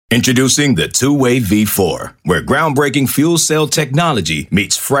Introducing the Two-Way V4, where groundbreaking fuel cell technology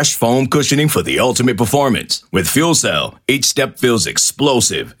meets fresh foam cushioning for the ultimate performance. With Fuel Cell, each step feels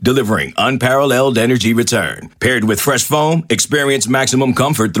explosive, delivering unparalleled energy return. Paired with fresh foam, experience maximum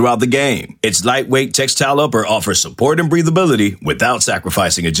comfort throughout the game. Its lightweight textile upper offers support and breathability without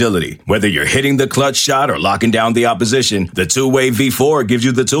sacrificing agility. Whether you're hitting the clutch shot or locking down the opposition, the Two-Way V4 gives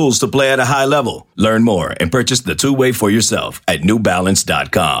you the tools to play at a high level. Learn more and purchase the Two-Way for yourself at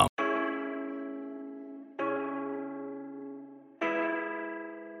newbalance.com.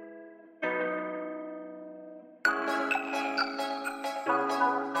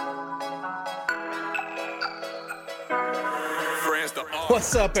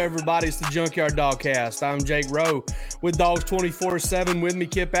 What's up, everybody? It's the Junkyard Dogcast. I'm Jake Rowe with Dogs 24/7. With me,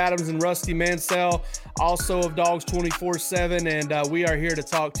 Kip Adams and Rusty Mansell, also of Dogs 24/7. And we are here to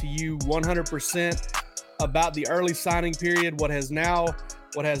talk to you 100% about the early signing period, what has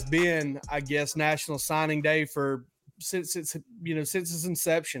been, I guess, National Signing Day since its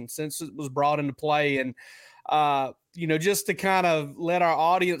inception, since it was brought into play. And, just to kind of let our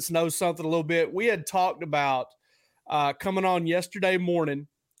audience know something a little bit, we had talked about coming on yesterday morning,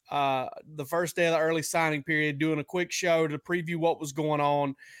 the first day of the early signing period, doing a quick show to preview what was going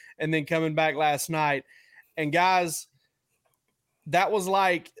on, and then coming back last night. And guys, that was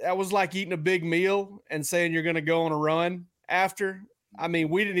like eating a big meal and saying you're going to go on a run after. I mean,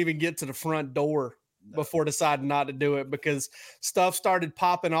 we didn't even get to the front door before deciding not to do it, because stuff started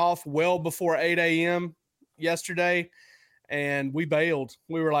popping off well before 8 a.m. yesterday, and we bailed.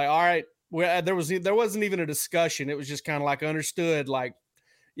 We were like, all right. There wasn't even a discussion. It was just kind of like understood, like,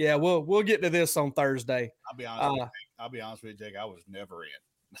 yeah, we'll get to this on Thursday. I'll be honest with you, Jake. I was never in.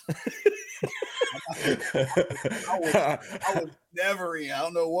 I was never in. I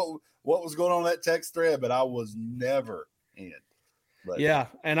don't know what was going on that text thread, but I was never in. But, yeah,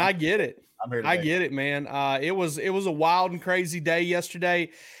 and I get it. I'm here today. I get it, man. It was a wild and crazy day yesterday.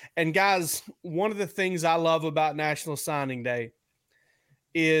 And guys, one of the things I love about National Signing Day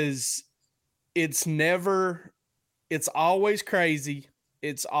is it's always crazy.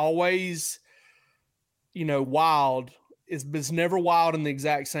 It's always, wild. It's never wild in the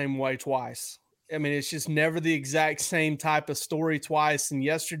exact same way twice. I mean, it's just never the exact same type of story twice. And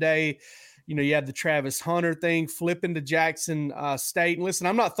yesterday, you had the Travis Hunter thing flipping to Jackson State. And listen,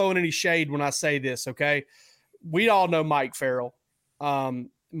 I'm not throwing any shade when I say this, okay? We all know Mike Farrell.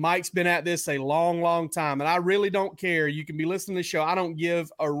 Mike's been at this a long, long time, and I really don't care. You can be listening to the show. I don't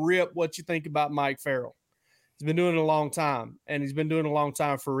give a rip what you think about Mike Farrell. He's been doing it a long time, and he's been doing it a long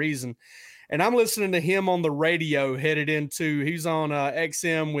time for a reason. And I'm listening to him on the radio he's on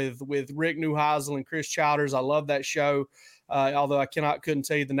XM with Rick Neuheisel and Chris Childers. I love that show, although I couldn't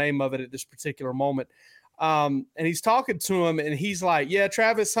tell you the name of it at this particular moment. And he's talking to him, and he's like, yeah,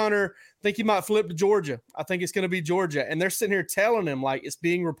 Travis Hunter, I think he might flip to Georgia. I think it's going to be Georgia. And they're sitting here telling him, like, it's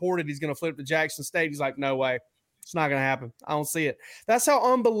being reported he's going to flip to Jackson State. He's like, no way. It's not going to happen. I don't see it. That's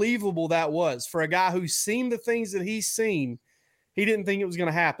how unbelievable that was for a guy who's seen the things that he's seen. He didn't think it was going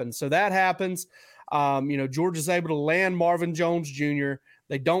to happen. So that happens. Georgia's able to land Marvin Jones Jr.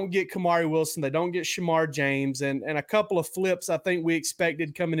 They don't get Kamari Wilson. They don't get Shamar James. And a couple of flips I think we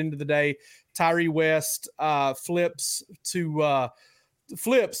expected coming into the day. Tyree West flips,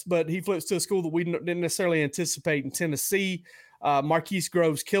 but he flips to a school that we didn't necessarily anticipate in Tennessee. Marquise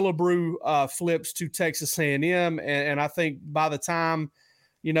Groves Killebrew flips to Texas A&M. And I think by the time,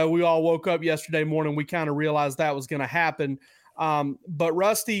 we all woke up yesterday morning, we kind of realized that was going to happen. But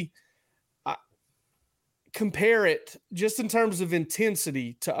Rusty, compare it just in terms of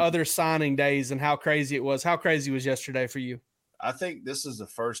intensity to other signing days and how crazy it was. How crazy was yesterday for you? I think this is the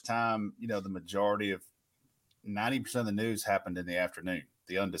first time, the majority of 90% of the news happened in the afternoon,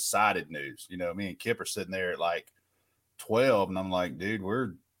 the undecided news. Me and Kip are sitting there at like 12, and I'm like, dude,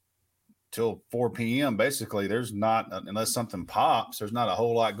 we're till 4 p.m. Basically, there's not, unless something pops, there's not a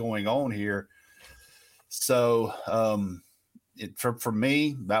whole lot going on here. So for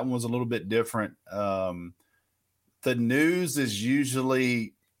me, that one was a little bit different. The news is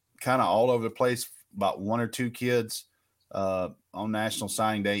usually kind of all over the place about one or two kids on National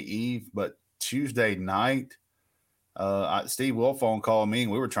Signing Day Eve, but Tuesday night, Steve Wilfone called me,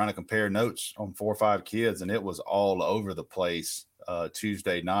 and we were trying to compare notes on 4 or 5 kids, and it was all over the place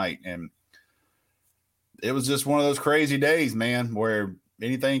Tuesday night. And it was just one of those crazy days, man, where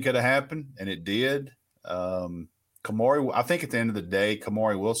anything could have happened, and it did. Kamari, I think at the end of the day,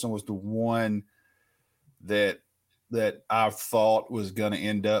 Kamari Wilson was the one that I thought was going to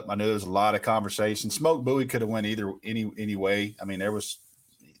end up. I know there was a lot of conversation. Smoke Bowie could have went any way. I mean,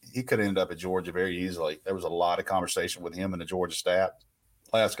 he could have ended up at Georgia very easily. There was a lot of conversation with him and the Georgia staff.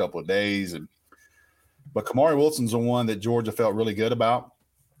 last couple of days. But Kamari Wilson's the one that Georgia felt really good about.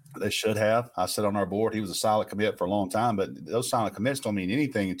 They should have. I said on our board, he was a solid commit for a long time, but those solid commits don't mean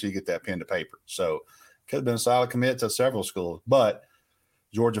anything until you get that pen to paper. So could have been a solid commit to several schools, but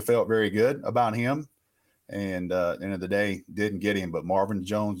Georgia felt very good about him. And at the end of the day, didn't get him. But Marvin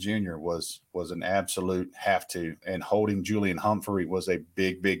Jones Jr. was an absolute have to. And holding Julian Humphrey was a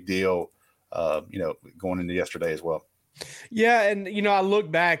big, big deal, going into yesterday as well. Yeah, and, I look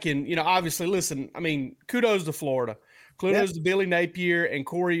back and, obviously, listen, I mean, kudos to Florida. Kudos to Billy Napier and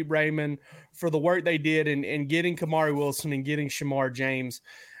Corey Raymond for the work they did in getting Kamari Wilson and getting Shamar James.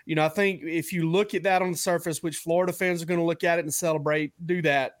 I think if you look at that on the surface, which Florida fans are going to look at it and celebrate, do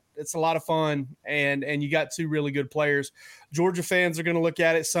that. It's a lot of fun, and you got two really good players. Georgia fans are going to look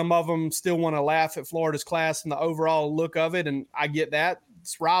at it. Some of them still want to laugh at Florida's class and the overall look of it, and I get that.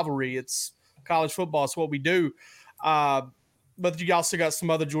 It's rivalry. It's college football. It's what we do. But you also got some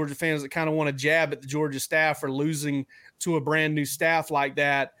other Georgia fans that kind of want to jab at the Georgia staff for losing to a brand new staff like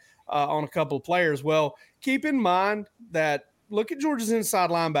that on a couple of players. Well, keep in mind that look at Georgia's inside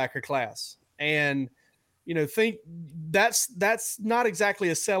linebacker class and, think that's not exactly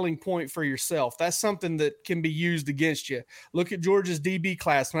a selling point for yourself. That's something that can be used against you. Look at Georgia's DB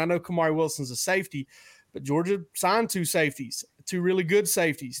class. And I know Kamari Wilson's a safety, but Georgia signed two safeties, two really good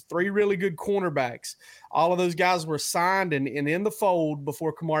safeties, three really good cornerbacks. All of those guys were signed and in the fold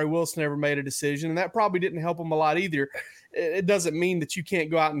before Kamari Wilson ever made a decision, and that probably didn't help him a lot either. It doesn't mean that you can't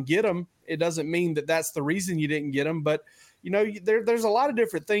go out and get them. It doesn't mean that that's the reason you didn't get them, but there's a lot of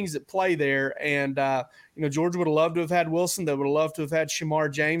different things that play there, and Georgia would have loved to have had Wilson. They would have loved to have had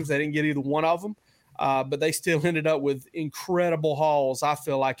Shamar James. They didn't get either one of them. But they still ended up with incredible hauls, I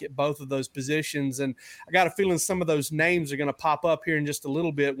feel like, at both of those positions. And I got a feeling some of those names are going to pop up here in just a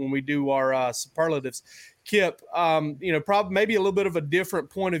little bit when we do our superlatives. Kip, probably maybe a little bit of a different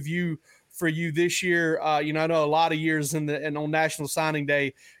point of view for you this year. I know a lot of years and on National Signing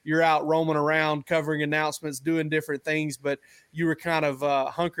Day, you're out roaming around, covering announcements, doing different things, but you were kind of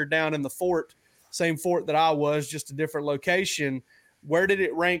hunkered down in the fort, same fort that I was, just a different location. Where did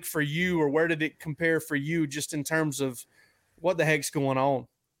it rank for you, or where did it compare for you just in terms of what the heck's going on?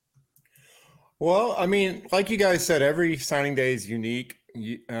 Well, I mean, like you guys said, every signing day is unique.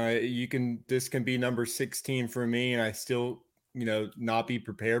 This can be number 16 for me, and I still, not be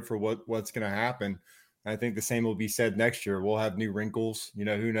prepared for what's going to happen. I think the same will be said next year. We'll have new wrinkles.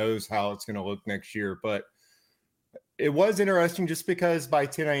 Who knows how it's going to look next year, but it was interesting just because by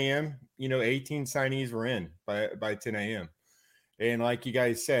 10 a.m., 18 signees were in by 10 a.m. And like you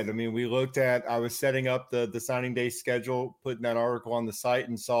guys said, I mean, I was setting up the signing day schedule, putting that article on the site,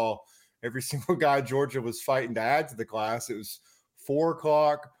 and saw every single guy Georgia was fighting to add to the class. It was 4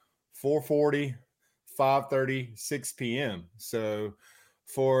 o'clock, 4:40, 5:30, 6 p.m. So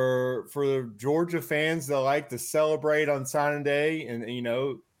for Georgia fans that like to celebrate on signing day and,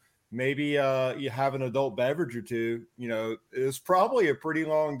 maybe you have an adult beverage or two, it was probably a pretty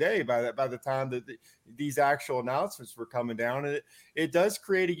long day by the time that these actual announcements were coming down. And it does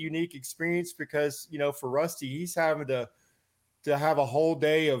create a unique experience because, for Rusty, he's having to have a whole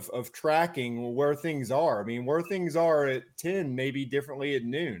day of tracking where things are. I mean, where things are at 10 may be differently at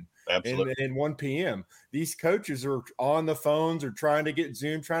noon. Absolutely. And 1 p.m. These coaches are on the phones or trying to get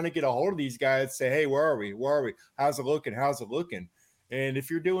Zoom, trying to get a hold of these guys, say, hey, where are we? How's it looking? And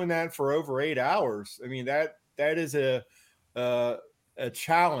if you're doing that for over 8 hours, I mean, that is a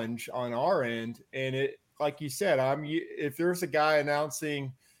challenge on our end. And it, like you said, if there's a guy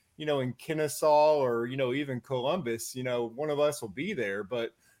announcing, in Kennesaw or, even Columbus, one of us will be there.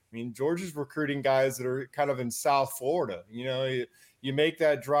 But I mean, Georgia's recruiting guys that are kind of in South Florida. You make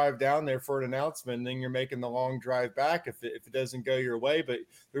that drive down there for an announcement, and then you're making the long drive back if it doesn't go your way. But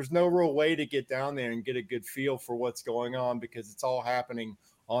there's no real way to get down there and get a good feel for what's going on because it's all happening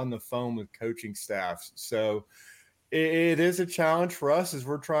on the phone with coaching staffs. So it is a challenge for us as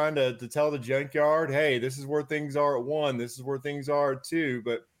we're trying to tell the junkyard, hey, this is where things are at 1, this is where things are at 2.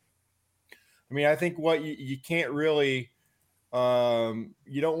 But I mean, I think what you can't really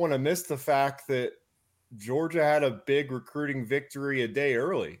you don't want to miss the fact that Georgia had a big recruiting victory a day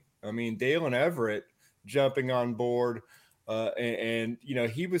early. I mean, Dalen Everett jumping on board and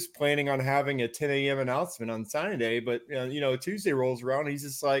he was planning on having a 10 a.m. announcement on signing day, but Tuesday rolls around. He's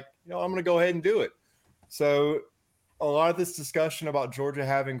just like, I'm going to go ahead and do it. So a lot of this discussion about Georgia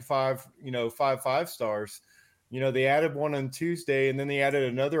having 5 5-stars, they added one on Tuesday and then they added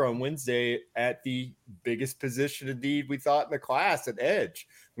another on Wednesday at the biggest position indeed we thought in the class at edge.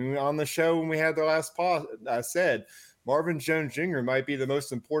 I mean, on the show when we had the last pause, I said Marvin Jones Jr. might be the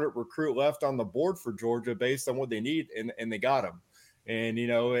most important recruit left on the board for Georgia based on what they need, and they got him. And,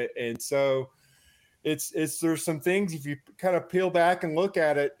 and so it's there's some things, if you kind of peel back and look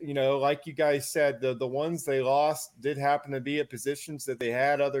at it, like you guys said, the ones they lost did happen to be at positions that they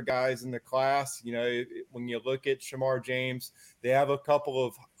had other guys in the class. When you look at Shamar James, they have a couple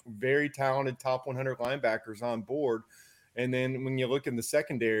of very talented top 100 linebackers on board. And then when you look in the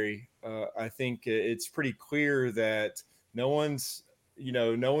secondary, I think it's pretty clear that no one's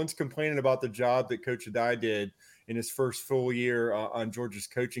complaining about the job that Coach Addae did in his first full year on Georgia's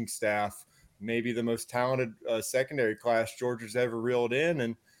coaching staff. Maybe the most talented secondary class Georgia's ever reeled in.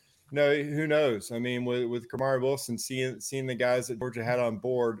 And who knows? I mean, with Kamari Wilson, seeing the guys that Georgia had on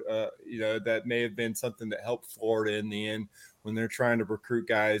board, that may have been something that helped Florida in the end when they're trying to recruit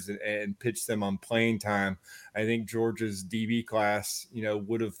guys and pitch them on playing time. I think Georgia's DB class,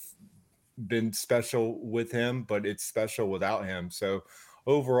 would have been special with him, but it's special without him. So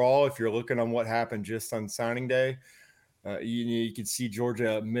overall, if you're looking on what happened just on signing day, you could see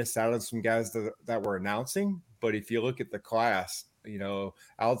Georgia miss out on some guys that were announcing. But if you look at the class,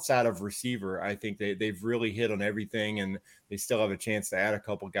 outside of receiver, I think they've really hit on everything, and they still have a chance to add a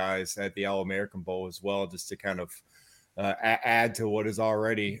couple guys at the All-American Bowl as well, just to kind of add to what is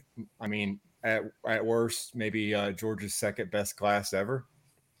already, at worst, maybe Georgia's second best class ever.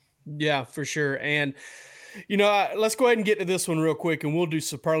 Yeah, for sure. And, let's go ahead and get to this one real quick, and we'll do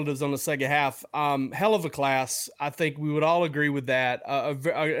superlatives on the second half. Hell of a class. I think we would all agree with that.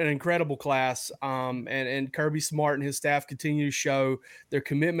 An incredible class. And Kirby Smart and his staff continue to show their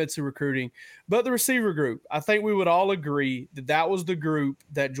commitment to recruiting. But the receiver group, I think we would all agree that was the group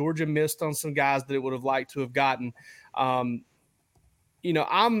that Georgia missed on some guys that it would have liked to have gotten. I'm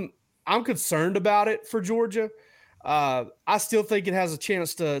concerned about it for Georgia. I still think it has a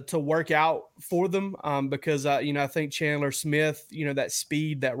chance to work out for them because, I think Chandler Smith, that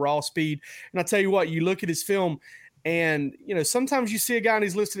speed, that raw speed. And I tell you what, you look at his film and, sometimes you see a guy and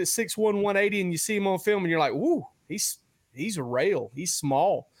he's listed at 6'1", 180, and you see him on film and you're like, ooh, he's a rail. He's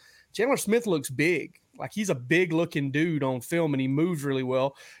small. Chandler Smith looks big. Like, he's a big looking dude on film, and he moves really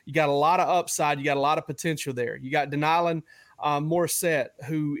well. You got a lot of upside. You got a lot of potential there. You got Denylon Morissette,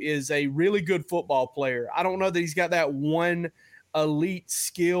 who is a really good football player. I don't know that he's got that one elite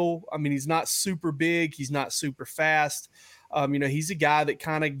skill. I mean, he's not super big. He's not super fast. He's a guy that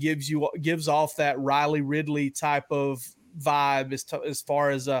kind of gives off that Riley Ridley type of vibe as far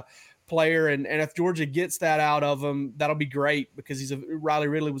as a player. And if Georgia gets that out of him, that'll be great, because Riley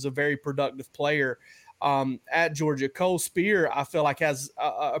Ridley was a very productive player at Georgia. Cole Speer, I feel like, has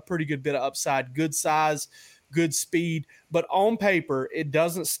a pretty good bit of upside, good size, good speed, but on paper, it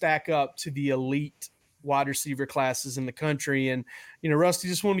doesn't stack up to the elite wide receiver classes in the country. And, Rusty,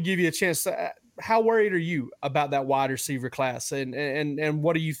 just wanted to give you a chance. How worried are you about that wide receiver class? And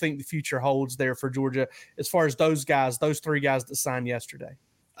what do you think the future holds there for Georgia as far as those three guys that signed yesterday?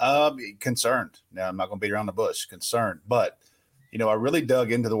 Concerned. Now, I'm not going to beat around the bush. Concerned. But, I really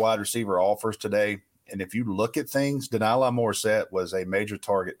dug into the wide receiver offers today. And if you look at things, Denylon Morissette was a major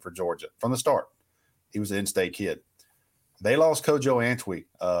target for Georgia from the start. He was an in-state kid. They lost Kojo Antwi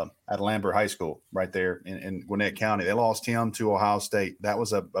at Lambert High School right there in Gwinnett County. They lost him to Ohio State. That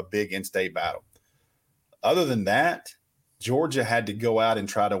was a big in-state battle. Other than that, Georgia had to go out and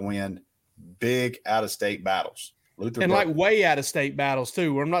try to win big out-of-state battles. Way out-of-state battles,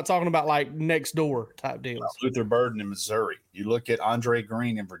 too. I'm not talking about, like, next-door type deals. Luther Burden in Missouri. You look at Andre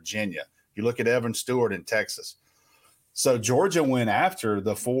Green in Virginia. You look at Evan Stewart in Texas. So Georgia went after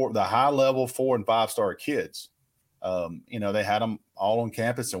the high-level 4- and 5-star kids. They had them all on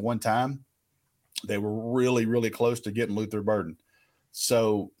campus at one time. They were really, really close to getting Luther Burden.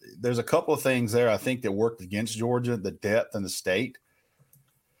 So there's a couple of things there I think that worked against Georgia, the depth in the state.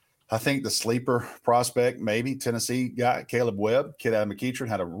 I think the sleeper prospect, maybe Tennessee guy, Caleb Webb, kid out of McEachern,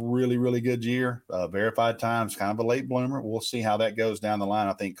 had a really, really good year. Verified times, kind of a late bloomer. We'll see how that goes down the line.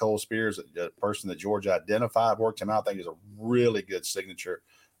 I think Cole Spears, a person that Georgia identified, worked him out. I think is a really good signature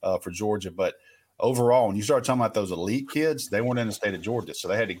for Georgia. But overall, when you start talking about those elite kids, they weren't in the state of Georgia, so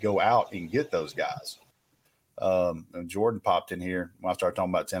they had to go out and get those guys. And Jordan popped in here when I started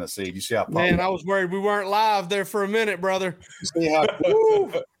talking about Tennessee. You see how I was worried we weren't live there for a minute, brother.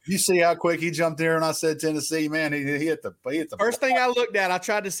 You see how quick he jumped there, and I said Tennessee. Man, he hit the first thing I looked at. I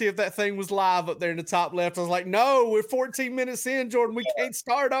tried to see if that thing was live up there in the top left. I was like, no, we're 14 minutes in, Jordan. We can't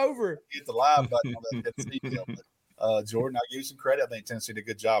start over. Hit the live button on that Tennessee deal. But, Jordan, I'll give you some credit. I think Tennessee did a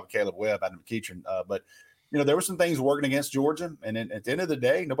good job with Caleb Webb out of McEachern. But there were some things working against Georgia, and then at the end of the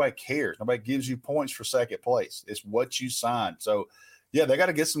day, nobody cares. Nobody gives you points for second place. It's what you signed. So, yeah, they got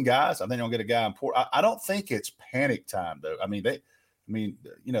to get some guys. I think they'll get a guy in Port. I don't think it's panic time, though.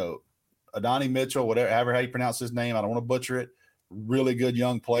 Adonai Mitchell, however how you pronounce his name, I don't want to butcher it. really good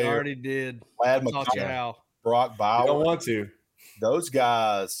young You player. already did. Glad I taught you McConkey, how. Brock I Bauer. don't want to. Those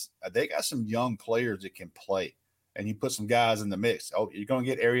guys, they got some young players that can play, and you put some guys in the mix. Oh, you're going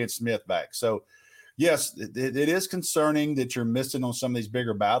to get Arian Smith back. So, yes, it is concerning that you're missing on some of these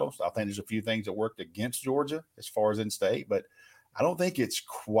bigger battles. I think there's a few things that worked against Georgia as far as in state, but I don't think it's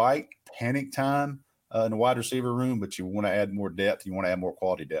quite panic time in the wide receiver room, but you want to add more depth. You want to add more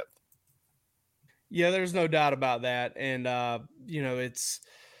quality depth. Yeah, there's no doubt about that. And, it's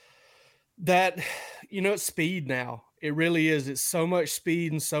that, it's speed now. It really is. It's so much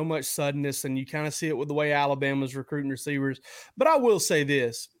speed and so much suddenness. And you kind of see it with the way Alabama's recruiting receivers. But I will say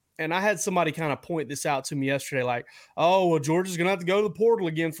this, and I had somebody kind of point this out to me yesterday, like, oh, well, Georgia's going to have to go to the portal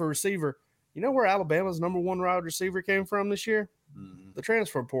again for a receiver. You know where Alabama's number one wide receiver came from this year? Mm-hmm. The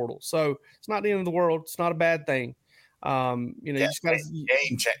transfer portal. So it's not the end of the world. It's not a bad thing. You just got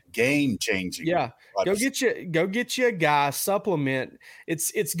game changing. Yeah, go get you a guy, supplement.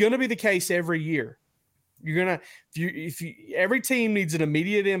 It's going to be the case every year. You're gonna if you every team needs an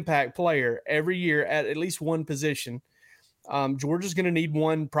immediate impact player every year at least one position. Georgia's going to need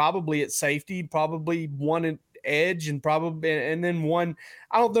one probably at safety, probably one at edge, and then one.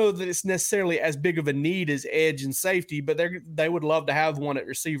 I don't know that it's necessarily as big of a need as edge and safety, but they would love to have one at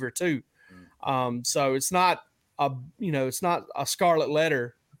receiver too. So it's not it's not a scarlet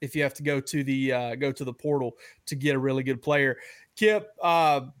letter if you have to go to the portal to get a really good player. Kip,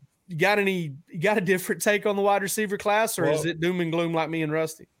 you got a different take on the wide receiver class, or is it doom and gloom like me and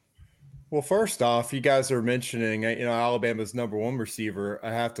Rusty? Well, first off, you guys are mentioning, Alabama's number one receiver.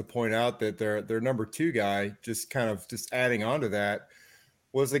 I have to point out that their number two guy, just adding on to that,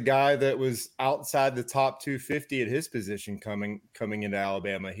 was a guy that was outside the top 250 at his position coming into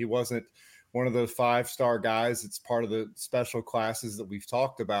Alabama. He wasn't one of those 5-star guys. It's part of the special classes that we've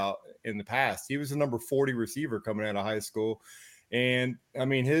talked about in the past. He was a number 40 receiver coming out of high school. And I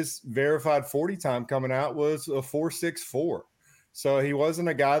mean, his verified 40 time coming out was a 4.64. So he wasn't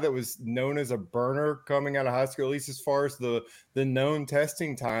a guy that was known as a burner coming out of high school, at least as far as the known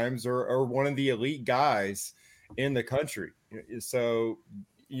testing times, or one of the elite guys in the country. So,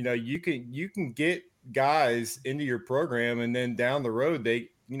 you can get guys into your program, and then down the road, they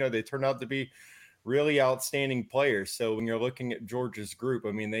turn out to be really outstanding players. So when you're looking at Georgia's group,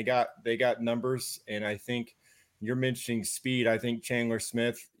 I mean, they got numbers, and I think you're mentioning speed. I think Chandler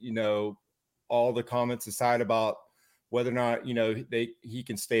Smith, all the comments aside about whether or not, he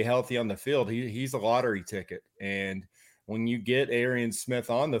can stay healthy on the field, he's a lottery ticket. And when you get Arian Smith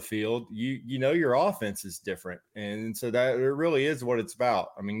on the field, your offense is different. And so that it really is what it's about.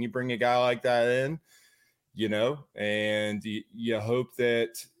 I mean, you bring a guy like that in, and you hope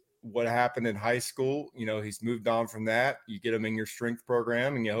that what happened in high school, he's moved on from that. You get him in your strength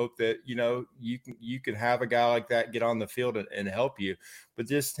program, and you hope that, you can have a guy like that get on the field and help you. But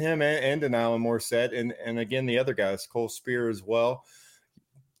just him and Denial Morissette, and again, the other guys, Cole Speer as well.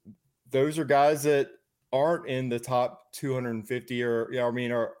 Those are guys that aren't in the top 250 are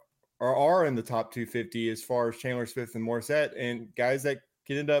in the top 250 as far as Chandler Smith and Morissette, and guys that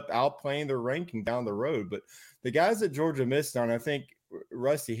can end up outplaying their ranking down the road. But the guys that Georgia missed on, I think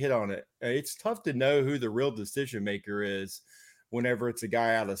Rusty hit on it. It's tough to know who the real decision maker is whenever it's a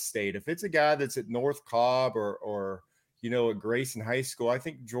guy out of state. If it's a guy that's at North Cobb or at Grayson High School, I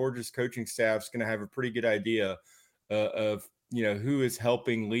think Georgia's coaching staff is going to have a pretty good idea of who is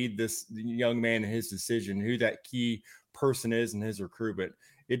helping lead this young man in his decision, who that key person is in his recruitment.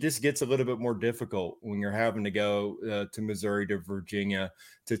 It just gets a little bit more difficult when you're having to go to Missouri, to Virginia,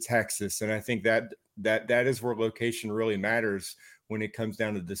 to Texas. And I think that is where location really matters when it comes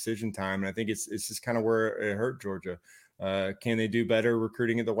down to decision time. And I think it's just kind of where it hurt Georgia. Can they do better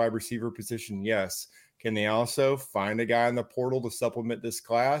recruiting at the wide receiver position? Yes. Can they also find a guy in the portal to supplement this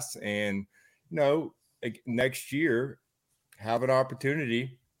class and, next year have an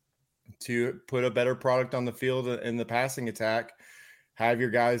opportunity to put a better product on the field in the passing attack, have your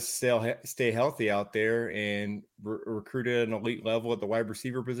guys stay healthy out there and recruit at an elite level at the wide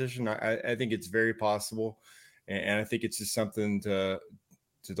receiver position? I think it's very possible. And I think it's just something to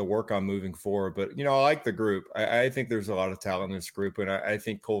work on moving forward. But, I like the group. I think there's a lot of talent in this group. And I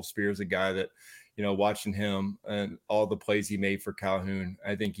think Cole Speer is a guy that, watching him and all the plays he made for Calhoun,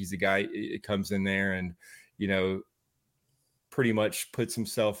 I think he's a guy that comes in there and, pretty much puts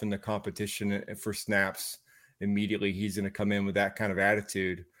himself in the competition for snaps immediately. He's going to come in with that kind of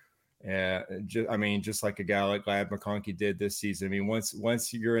attitude. Just like a guy like Glad McConkey did this season. I mean,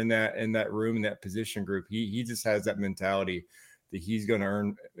 once you're in that room, in that position group, he just has that mentality that he's going to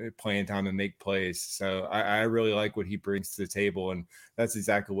earn playing time and make plays. So I really like what he brings to the table, and that's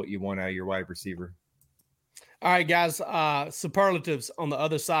exactly what you want out of your wide receiver. All right, guys, superlatives on the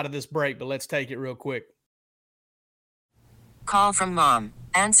other side of this break, but let's take it real quick. Call from mom.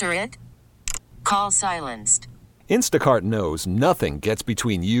 Answer it. Call silenced. Instacart knows nothing gets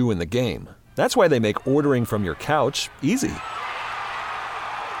between you and the game. That's why they make ordering from your couch easy.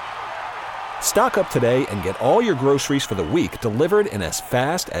 Stock up today and get all your groceries for the week delivered in as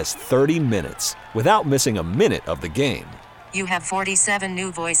fast as 30 minutes without missing a minute of the game. You have 47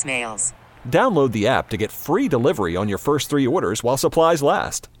 new voicemails. Download the app to get free delivery on your first 3 orders while supplies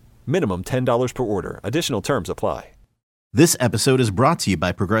last. Minimum $10 per order. Additional terms apply. This episode is brought to you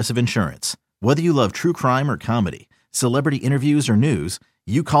by Progressive Insurance. Whether you love true crime or comedy, celebrity interviews or news,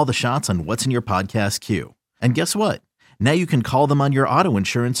 you call the shots on what's in your podcast queue. And guess what? Now you can call them on your auto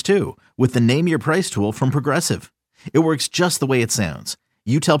insurance too with the Name Your Price tool from Progressive. It works just the way it sounds.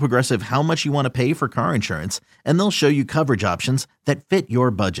 You tell Progressive how much you want to pay for car insurance, and they'll show you coverage options that fit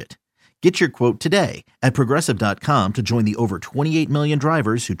your budget. Get your quote today at Progressive.com to join the over 28 million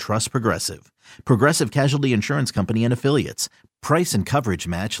drivers who trust Progressive. Progressive Casualty Insurance Company and Affiliates. Price and coverage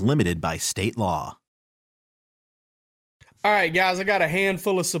match limited by state law. All right, guys, I got a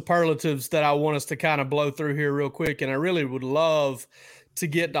handful of superlatives that I want us to kind of blow through here real quick, and I really would love to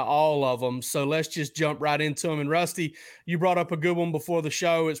get to all of them. So let's just jump right into them. And Rusty, you brought up a good one before the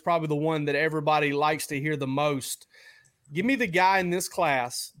show. It's probably the one that everybody likes to hear the most. Give me the guy in this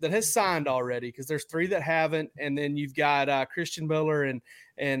class that has signed already, because there's 3 that haven't, and then you've got Christian Miller and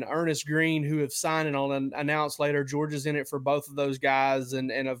Ernest Green who have signed, and I'll announce later Georgia's in it for both of those guys and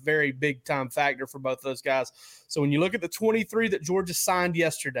a very big-time factor for both of those guys. So when you look at the 23 that Georgia signed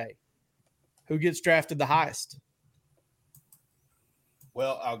yesterday, who gets drafted the highest?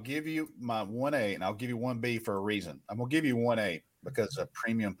 Well, I'll give you my 1A, and I'll give you 1B for a reason. I'm going to give you 1A because it's a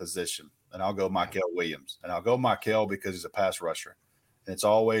premium position. And I'll go Michael Williams. And I'll go Michael because he's a pass rusher. And it's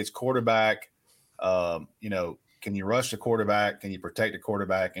always quarterback. Can you rush the quarterback? Can you protect the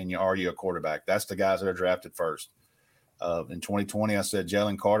quarterback? And are you a quarterback? That's the guys that are drafted first. In 2020, I said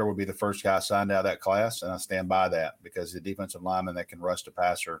Jalen Carter would be the first guy signed out of that class, and I stand by that because the defensive lineman that can rush the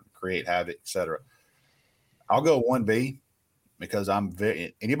passer, create havoc, et cetera. I'll go 1B because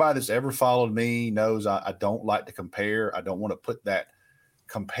anybody that's ever followed me knows I don't like to compare. I don't want to put that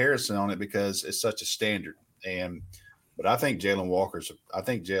comparison on it because it's such a standard. But I think Jalen Walker's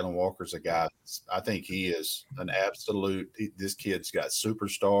a guy. I think he is an absolute. This kid's got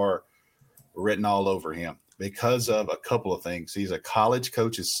superstar written all over him because of a couple of things. He's a college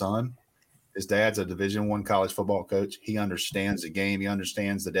coach's son. His dad's a Division I college football coach. He understands the game. He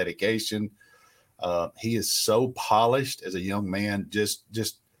understands the dedication. He is so polished as a young man. Just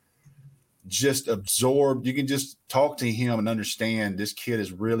absorbed. You can just talk to him and understand this kid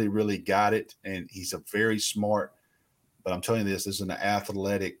has really, really got it. And he's a very smart, but I'm telling you this is an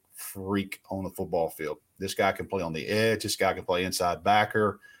athletic freak on the football field. This guy can play on the edge. This guy can play inside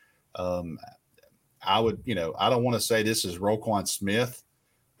backer. I don't want to say this is Roquan Smith,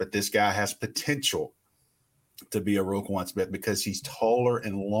 but this guy has potential to be a Roquan Smith because he's taller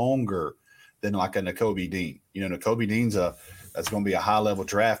and longer than like a Nakobe Dean. Nakobe Dean's that's going to be a high-level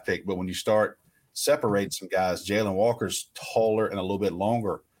draft pick. But when you start separating some guys, Jalen Walker's taller and a little bit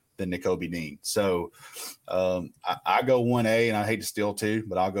longer than Nakobe Dean. So I go 1A, and I hate to steal 2,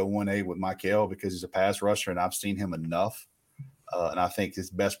 but I'll go 1A with Michael because he's a pass rusher, and I've seen him enough. And I think his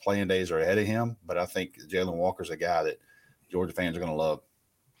best playing days are ahead of him. But I think Jalen Walker's a guy that Georgia fans are going to love.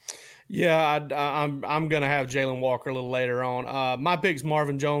 Yeah, I'm going to have Jalen Walker a little later on. My pick's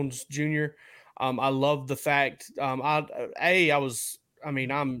Marvin Jones Jr. I love the fact I'm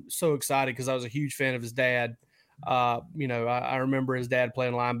so excited because I was a huge fan of his dad. I remember his dad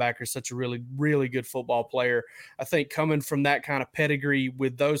playing linebacker, such a really, really good football player. I think coming from that kind of pedigree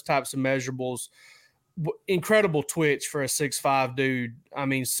with those types of measurables, incredible twitch for a 6'5" dude. I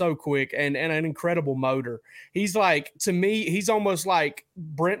mean, so quick and an incredible motor. He's like, to me, he's almost like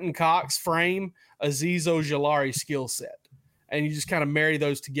Brenton Cox frame, Azeez Ojulari skill set. And you just kind of marry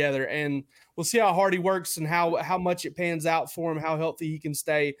those together, and we'll see how hard he works and how much it pans out for him, how healthy he can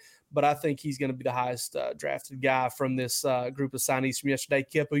stay. But I think he's going to be the highest drafted guy from this group of signees from yesterday.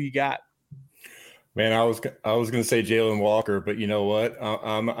 Kip, who you got? Man, I was going to say Jalen Walker, but you know what?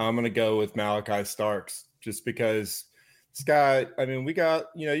 I'm going to go with Malachi Starks just because this guy. I mean, we got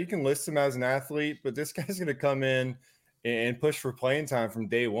you can list him as an athlete, but this guy's going to come in and push for playing time from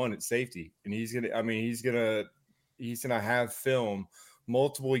day one at safety, and he's going to have film,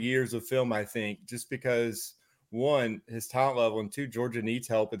 multiple years of film, I think, just because, one, his talent level, and two, Georgia needs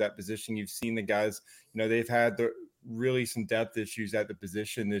help at that position. You've seen the guys, they've had really some depth issues at the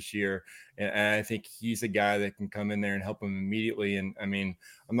position this year. And I think he's a guy that can come in there and help them immediately. And I mean,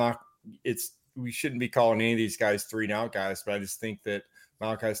 it's we shouldn't be calling any of these guys 3-and-out guys, but I just think that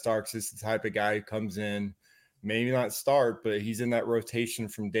Malachi Starks is the type of guy who comes in, maybe not start, but he's in that rotation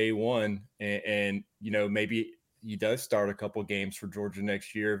from day one. And maybe he does start a couple games for Georgia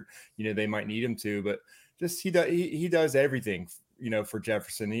next year. They might need him to, but just he does everything, for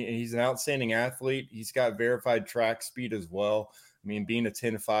Jefferson. He's an outstanding athlete. He's got verified track speed as well. I mean, being a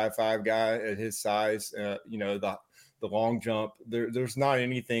 10.55 guy at his size, the long jump, there's not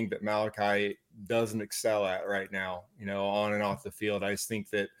anything that Malachi doesn't excel at right now, on and off the field. I just think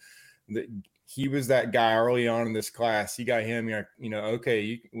that he was that guy early on in this class. You got him,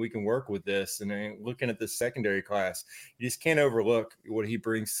 okay, we can work with this. And then looking at the secondary class, you just can't overlook what he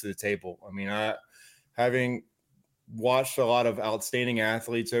brings to the table. I mean, having watched a lot of outstanding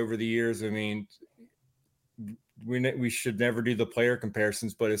athletes over the years, I mean, we should never do the player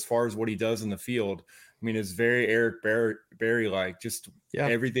comparisons, but as far as what he does in the field, I mean, it's very Eric Berry-like, just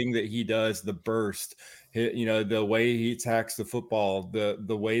everything that he does, the burst, the way he attacks the football,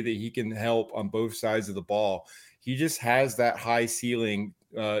 the way that he can help on both sides of the ball. He just has that high ceiling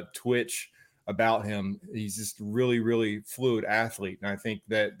twitch about him. He's just really, really fluid athlete. And I think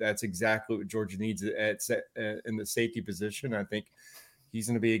that that's exactly what Georgia needs in the safety position. I think he's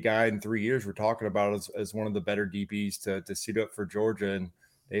going to be a guy in 3 years we're talking about as one of the better DBs to suit up for Georgia. And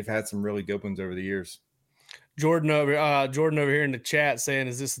they've had some really good ones over the years. Jordan over here in the chat saying,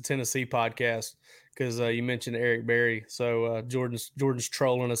 is this a Tennessee podcast? Because you mentioned Eric Berry. So Jordan's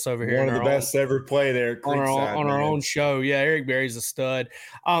trolling us over here. One of the best ever play there on our own show. Yeah, Eric Berry's a stud.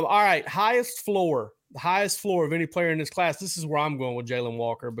 All right, the highest floor of any player in this class. This is where I'm going with Jalen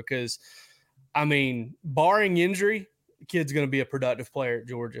Walker because, I mean, barring injury, the kid's going to be a productive player at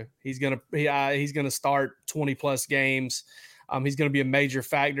Georgia. He's going to start 20-plus games. He's going to be a major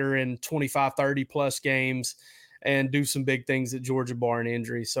factor in 25, 30-plus games and do some big things at Georgia barring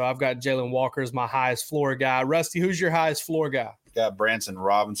injury. So I've got Jalen Walker as my highest floor guy. Rusty, who's your highest floor guy? Got Branson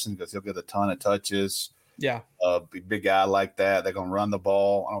Robinson because he'll get a ton of touches. Yeah. Big guy like that. They're going to run the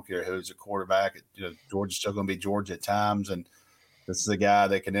ball. I don't care who's the quarterback. Georgia's still going to be Georgia at times. And this is a guy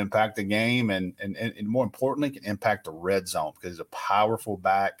that can impact the game and more importantly, can impact the red zone because he's a powerful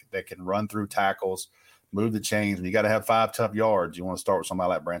back that can run through tackles, move the chains. When you got to have 5 tough yards, you want to start with somebody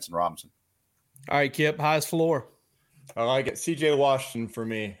like Branson Robinson. All right, Kip, highest floor. I like it. CJ Washington for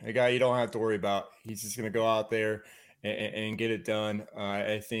me, a guy you don't have to worry about. He's just going to go out there and get it done.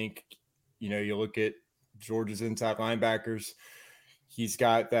 I think, you look at Georgia's inside linebackers. He's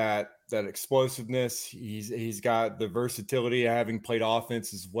got that explosiveness. He's got the versatility of having played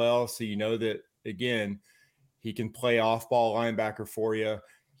offense as well. So that, again, he can play off-ball linebacker for you.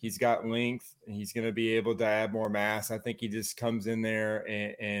 He's got length, and he's going to be able to add more mass. I think he just comes in there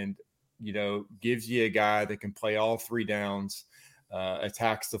and gives you a guy that can play all 3 downs,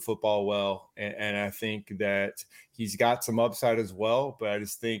 attacks the football well. And I think that he's got some upside as well, but I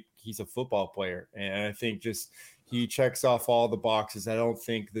just think he's a football player. And I think just he checks off all the boxes. I don't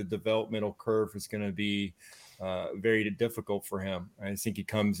think the developmental curve is going to be very difficult for him. I think he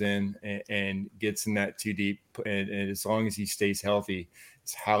comes in and gets in that 2 deep. And as long as he stays healthy,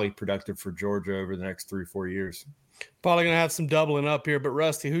 it's highly productive for Georgia over the next 3-4 years. Probably going to have some doubling up here, but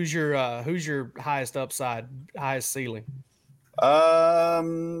Rusty, who's your highest upside, highest ceiling?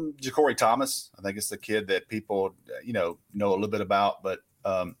 Ja'Cory Thomas. I think it's the kid that people, know a little bit about, but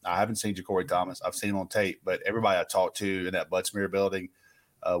I haven't seen Ja'Cory Thomas. I've seen him on tape, but everybody I talked to in that Butts-Mehre building,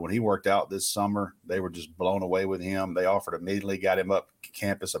 when he worked out this summer, they were just blown away with him. They offered immediately, got him up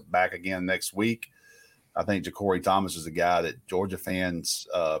campus back again next week. I think Ja'Cory Thomas is a guy that Georgia fans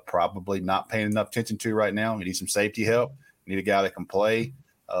probably not paying enough attention to right now. You need some safety help. You need a guy that can play.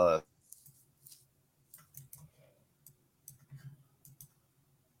 Uh-oh.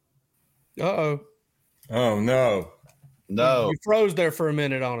 Oh, no. No. You froze there for a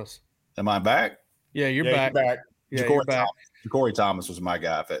minute on us. Am I back? Yeah, you're back. Yeah, you're back. Ja'Cory Thomas was my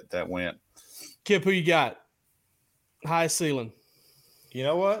guy if that went. Kip, who you got? Highest ceiling. You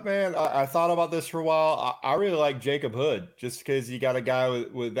know what, man? I thought about this for a while. I really like Jacob Hood just because you got a guy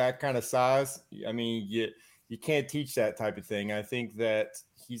with that kind of size. I mean, you can't teach that type of thing. I think that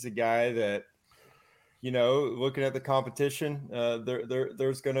he's a guy that, looking at the competition,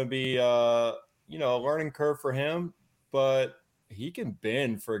 there's going to be, a learning curve for him, but he can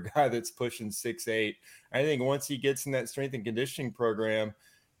bend for a guy that's pushing 6'8". I think once he gets in that strength and conditioning program,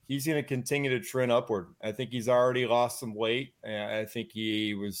 he's going to continue to trend upward. I think he's already lost some weight. I think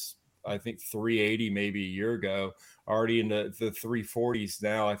he was, 380 maybe a year ago, already in the 340s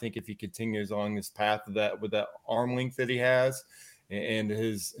now. I think if he continues along this path of that with that arm length that he has and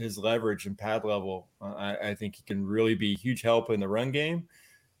his leverage and pad level, I think he can really be a huge help in the run game.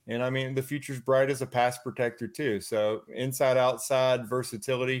 And I mean, the future's bright as a pass protector too. So inside, outside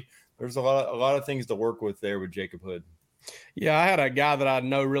versatility. There's a lot of things to work with there with Jacob Hood. Yeah, I had a guy that I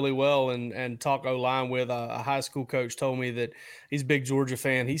know really well and talk O-line with, a high school coach, told me that he's a big Georgia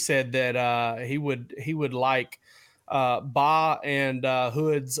fan. He said that he would like Ba and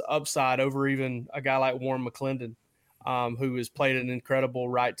Hood's upside over even a guy like Warren McClendon, who has played an incredible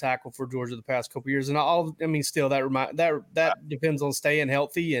right tackle for Georgia the past couple of years. And still that depends on staying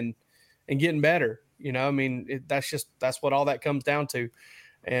healthy and getting better. That's what all that comes down to.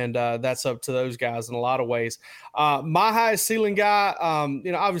 And that's up to those guys in a lot of ways. My highest ceiling guy,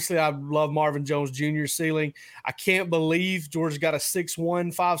 obviously I love Marvin Jones Jr.'s ceiling. I can't believe Georgia's got a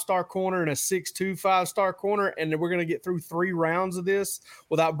 6'1" 5-star corner and a 6'2" 5-star corner, and we're going to get through 3 rounds of this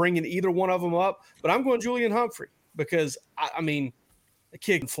without bringing either one of them up. But I'm going Julian Humphrey because, the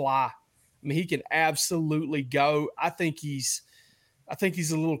kid can fly. He can absolutely go. I think he's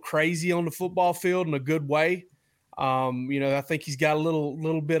a little crazy on the football field in a good way. I think he's got a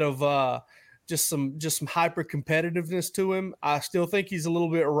little bit of just some hyper competitiveness to him. I still think he's a little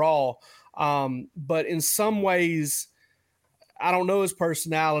bit raw, but in some ways, I don't know his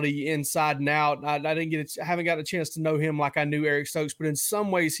personality inside and out. I haven't got a chance to know him like I knew Eric Stokes, but in some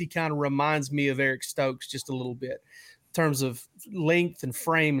ways, he kind of reminds me of Eric Stokes just a little bit in terms of length and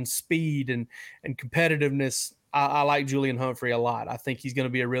frame and speed and competitiveness. I like Julian Humphrey a lot. I think he's going to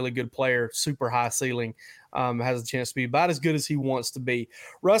be a really good player, super high ceiling. Has a chance to be about as good as he wants to be.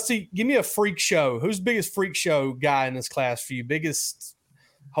 Rusty, give me a freak show. Who's the biggest freak show guy in this class for you? Biggest,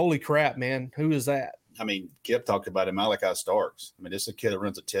 holy crap, man. Who is that? Kip talked about it, Malachi Starks. This is a kid that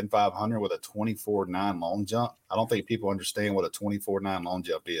runs a 10-500 with a 24-9 long jump. I don't think people understand what a 24-9 long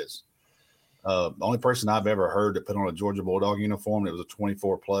jump is. The only person I've ever heard to put on a Georgia Bulldog uniform that was a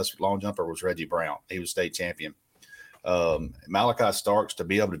 24-plus long jumper was Reggie Brown. He was state champion. Malachi Starks, to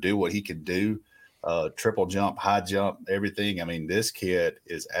be able to do what he could do, triple jump, high jump, everything. This kid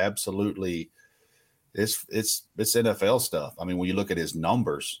is absolutely it's NFL stuff. When you look at his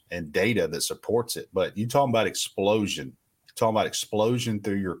numbers and data that supports it, but you talking about explosion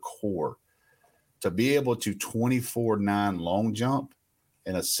through your core, to be able to 24-9 long jump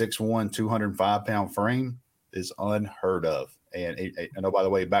in a 6'1", 205-pound frame is unheard of. And I know, by the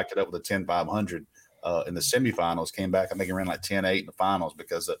way, he backed it up with a 10-500 in the semifinals, came back. I think he ran like 10-8 in the finals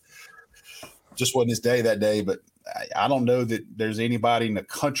because just wasn't his day that day. But I don't know that there's anybody in the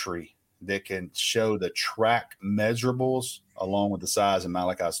country that can show the track measurables along with the size of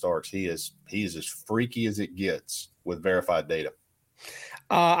Malachi Starks. He is as freaky as it gets with verified data.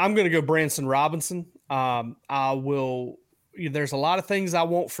 I'm going to go Branson Robinson. There's a lot of things I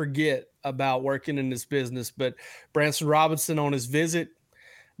won't forget about working in this business, but Branson Robinson on his visit,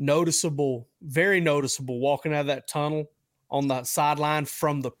 noticeable, very noticeable, walking out of that tunnel on the sideline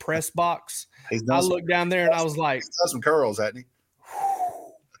from the press box. I looked down there and I was like, he's got some curls, hasn't he?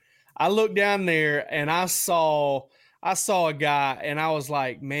 I looked down there and I saw a guy and I was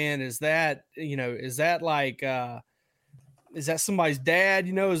like, man, is that somebody's dad?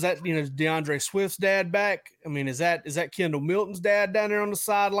 Is that, DeAndre Swift's dad back? Is that Kendall Milton's dad down there on the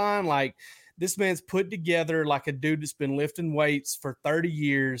sideline? Like, this man's put together like a dude that's been lifting weights for 30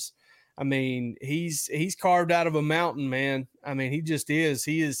 years. He's carved out of a mountain, man. He just is.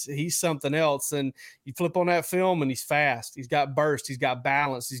 He's something else. And you flip on that film and he's fast. He's got burst. He's got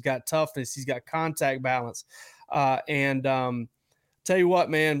balance. He's got toughness. He's got contact balance. Tell you what,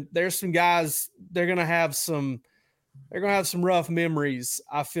 man, there's some guys, they're going to have some rough memories,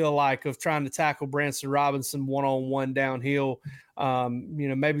 I feel like, of trying to tackle Branson Robinson one-on-one downhill.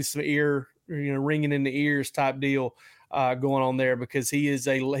 Maybe some ringing in the ears type deal going on there, because he's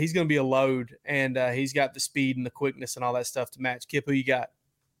going to be a load, and he's got the speed and the quickness and all that stuff to match. Kip, who you got?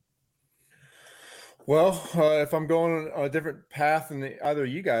 Well, if I'm going on a different path than either of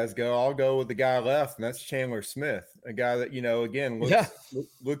you guys go, I'll go with the guy left, and that's Chandler Smith, a guy that, again,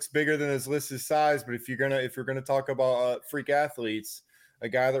 looks bigger than his listed size. But if you're gonna talk about freak athletes, a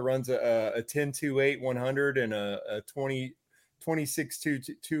guy that runs a 10.28 100 and a 26.2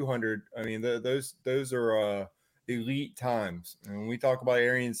 200, those are elite times. And when we talk about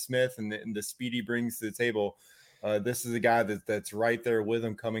Arian Smith and the speed he brings to the table, this is a guy that's right there with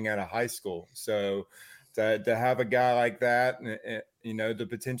him coming out of high school. So to have a guy like that, to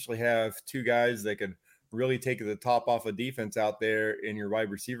potentially have two guys that could really take the top off of defense out there in your wide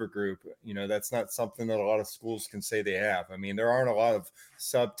receiver group, that's not something that a lot of schools can say they have. There aren't a lot of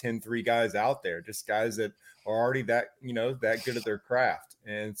sub 10-3 guys out there, just guys that are already that good at their craft.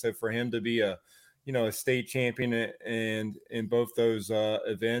 And so for him to be a state champion and in both those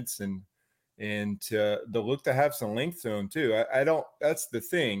events, and and to look to have some length to him too. I don't. That's the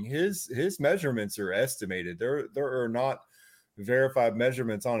thing. His measurements are estimated. There are not verified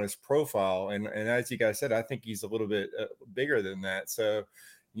measurements on his profile, and as you guys said, I think he's a little bit bigger than that. So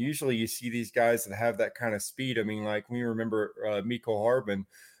usually you see these guys that have that kind of speed. I mean, like we remember Miko Harbin.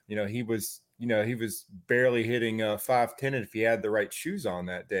 He was barely hitting 5'10" if he had the right shoes on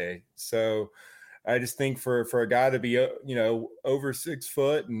that day. So I just think for a guy to be, over 6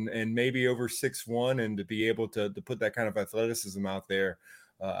 foot and maybe over 6'1", and to be able to put that kind of athleticism out there,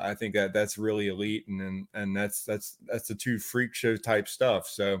 I think that's really elite. And that's the two freak show type stuff.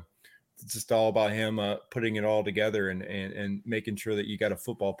 So it's just all about him putting it all together and making sure that you got a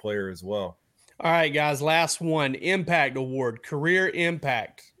football player as well. All right, guys, last one, Impact Award, career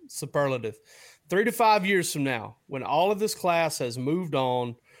impact superlative. 3 to 5 years from now, when all of this class has moved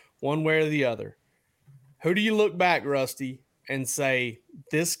on one way or the other, who do you look back, Rusty, and say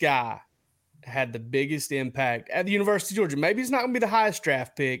this guy had the biggest impact at the University of Georgia? Maybe he's not going to be the highest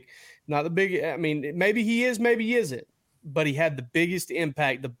draft pick, not the big. I mean, maybe he is, maybe he isn't, but he had the biggest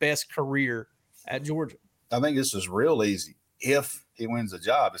impact, the best career at Georgia. I think this is real easy. If he wins the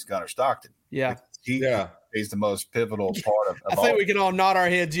job, it's Gunnar Stockton. Yeah. He's the most pivotal part of I think we can all nod our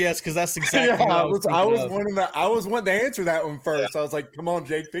heads yes, because that's exactly what I was wanting to answer that one first. I was like, come on,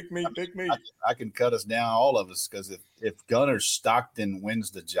 Jake, pick me. I can cut us down, all of us, because if Gunnar Stockton wins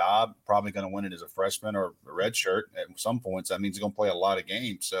the job, probably going to win it as a freshman or a red shirt at some points. That means he's going to play a lot of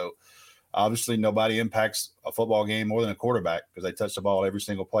games. So obviously nobody impacts a football game more than a quarterback, because they touch the ball every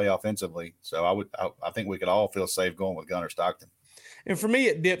single play offensively. So I think we could all feel safe going with Gunnar Stockton. And for me,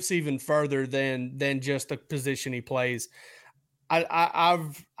 it dips even further than just the position he plays. I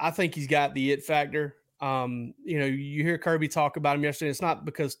think he's got the it factor. You hear Kirby talk about him yesterday. It's not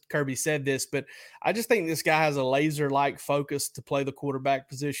because Kirby said this, but I just think this guy has a laser-like focus to play the quarterback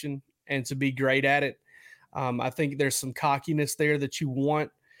position and to be great at it. I think there's some cockiness there that you want.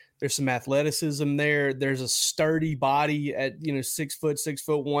 There's some athleticism there. There's a sturdy body at 6 foot,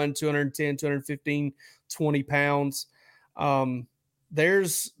 6'1", 210, 215, 20 pounds.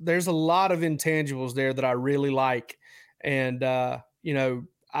 There's a lot of intangibles there that I really like. And,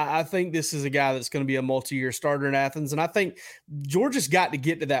 I think this is a guy that's going to be a multi-year starter in Athens. And I think Georgia's got to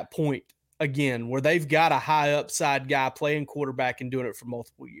get to that point again where they've got a high upside guy playing quarterback and doing it for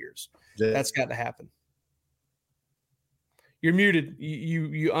multiple years. Yeah. That's got to happen. You're muted.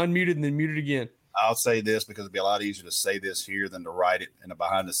 You unmuted and then muted again. I'll say this because it'd be a lot easier to say this here than to write it in the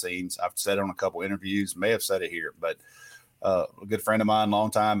behind the scenes. I've said it on a couple interviews, may have said it here, but a good friend of mine,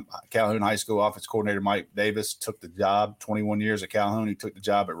 longtime Calhoun High School offense coordinator Mike Davis, took the job 21 years at Calhoun. He took the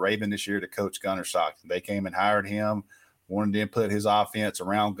job at Raven this year to coach Gunnar Stockton. They came and hired him, wanted to put his offense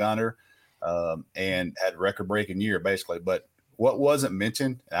around Gunnar, and had a record-breaking year basically. But what wasn't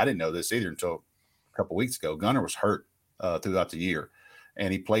mentioned, and I didn't know this either until a couple weeks ago, Gunnar was hurt throughout the year,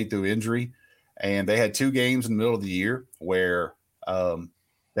 and he played through injury. And they had 2 games in the middle of the year where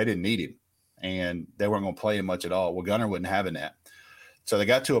they didn't need him, and they weren't going to play him much at all. Well, Gunnar wasn't having that. So they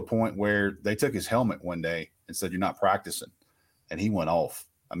got to a point where they took his helmet one day and said, "You're not practicing." And he went off.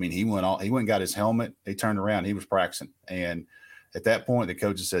 I mean, he went off. He went and got his helmet. They turned around. He was practicing. And at that point, the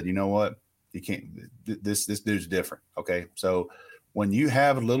coaches said, "You know what? You can't – this dude's different." Okay. So when you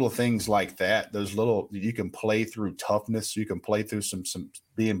have little things like that, those little – you can play through toughness. You can play through some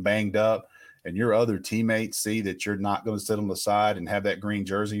being banged up, and your other teammates see that you're not going to sit on the side and have that green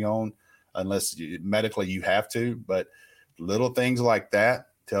jersey on unless medically you have to. But little things like that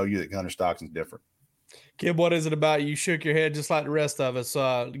tell you that Gunnar Stockton's different. Kid, what is it about you? You shook your head just like the rest of us.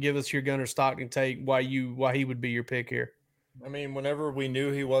 Give us your Gunnar Stockton take, why he would be your pick here. I mean, whenever we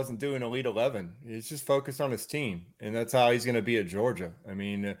knew he wasn't doing Elite 11, he's just focused on his team, and that's how he's going to be at Georgia. I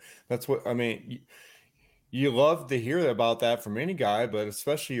mean, that's what – I mean, you love to hear about that from any guy, but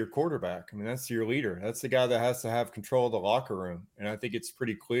especially your quarterback. I mean, that's your leader. That's the guy that has to have control of the locker room, and I think it's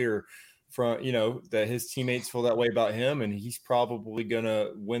pretty clear from that his teammates feel that way about him, and he's probably going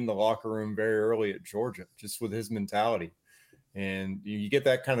to win the locker room very early at Georgia just with his mentality. And you get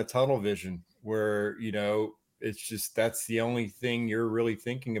that kind of tunnel vision where, it's just that's the only thing you're really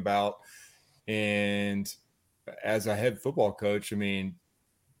thinking about. And as a head football coach, I mean,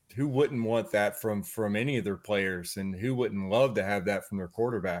 who wouldn't want that from any of their players, and who wouldn't love to have that from their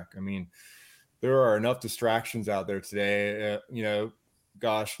quarterback? I mean, there are enough distractions out there today.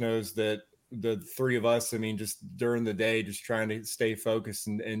 Gosh knows that the three of us, I mean, just during the day, just trying to stay focused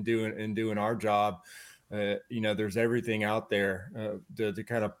and doing our job. There's everything out there to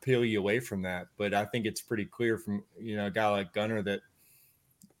kind of peel you away from that. But I think it's pretty clear from, a guy like Gunnar that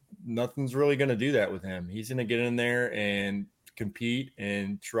nothing's really going to do that with him. He's going to get in there and compete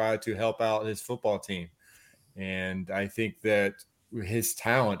and try to help out his football team. And I think that his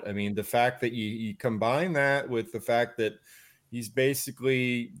talent, I mean, the fact that you combine that with the fact that he's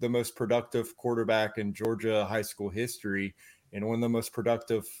basically the most productive quarterback in Georgia high school history and one of the most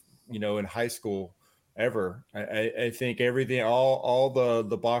productive, in high school ever. I think everything, all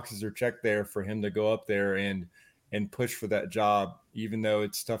the boxes are checked there for him to go up there and push for that job, even though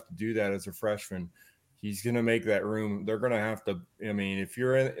it's tough to do that as a freshman. He's going to make that room. They're going to have to, if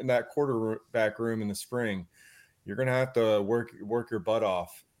you're in that quarterback room in the spring, you're going to have to work your butt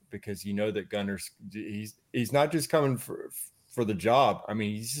off, because that Gunner's, he's not just coming for the job. I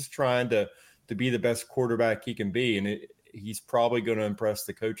mean, he's just trying to be the best quarterback he can be. And he's probably going to impress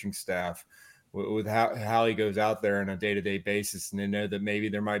the coaching staff with how he goes out there on a day-to-day basis. And they know that maybe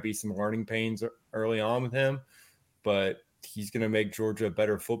there might be some learning pains early on with him, but he's going to make Georgia a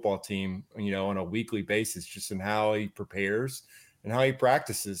better football team, on a weekly basis, just in how he prepares and how he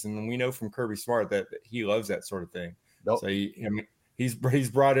practices. And we know from Kirby Smart that he loves that sort of thing. Nope. So he's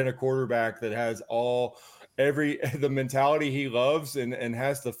brought in a quarterback that has the mentality he loves and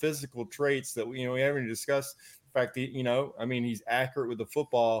has the physical traits that we haven't discussed. In fact, he's accurate with the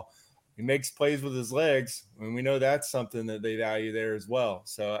football. He makes plays with his legs, and we know that's something that they value there as well.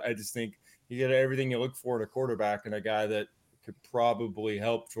 So I just think he got everything you look for in a quarterback, and a guy that could probably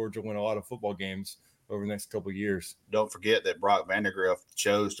help Georgia win a lot of football games over the next couple of years. Don't forget that Brock Vandagriff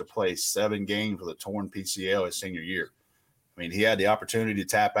chose to play 7 games with a torn PCL his senior year. I mean, he had the opportunity to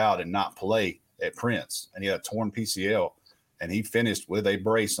tap out and not play at Prince, and he had a torn PCL, and he finished with a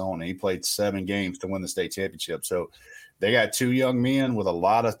brace on, and he played 7 games to win the state championship. So they got 2 young men with a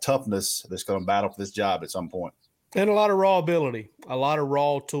lot of toughness that's going to battle for this job at some point. And a lot of raw ability, a lot of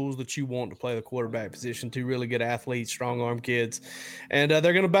raw tools that you want to play the quarterback position. 2 really good athletes, strong arm kids, and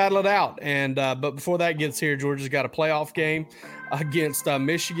they're going to battle it out. And but before that gets here, Georgia's got a playoff game against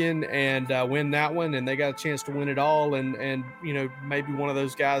Michigan and win that one, and they got a chance to win it all. And maybe one of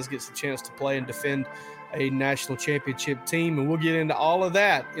those guys gets a chance to play and defend a national championship team. And we'll get into all of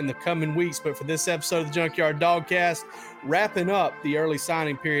that in the coming weeks. But for this episode of the Junkyard Dogcast, wrapping up the early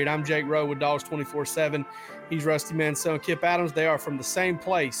signing period, I'm Jake Rowe with Dogs 24/7. He's Rusty Mansell and Kip Adams. They are from the same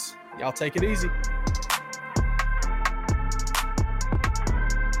place. Y'all take it easy.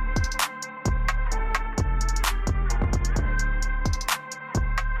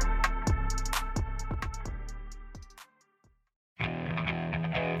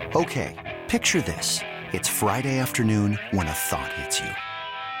 Okay, picture this. It's Friday afternoon when a thought hits you.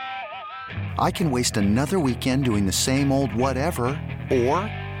 I can waste another weekend doing the same old whatever, or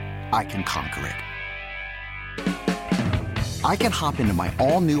I can conquer it. I can hop into my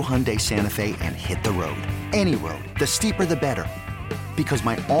all-new Hyundai Santa Fe and hit the road. Any road. The steeper, the better. Because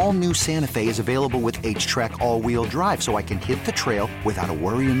my all-new Santa Fe is available with H-Track all-wheel drive, so I can hit the trail without a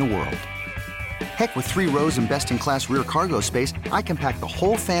worry in the world. Heck, with 3 rows and best-in-class rear cargo space, I can pack the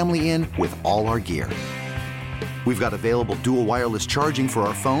whole family in with all our gear. We've got available dual wireless charging for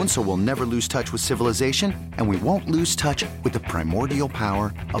our phones, so we'll never lose touch with civilization, and we won't lose touch with the primordial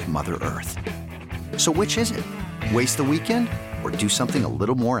power of Mother Earth. So which is it? Waste the weekend or do something a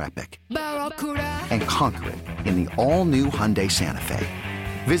little more epic and conquer it in the all-new Hyundai Santa Fe.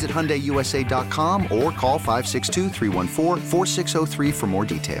 Visit HyundaiUSA.com or call 562-314-4603 for more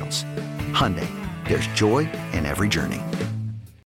details. Hyundai, there's joy in every journey.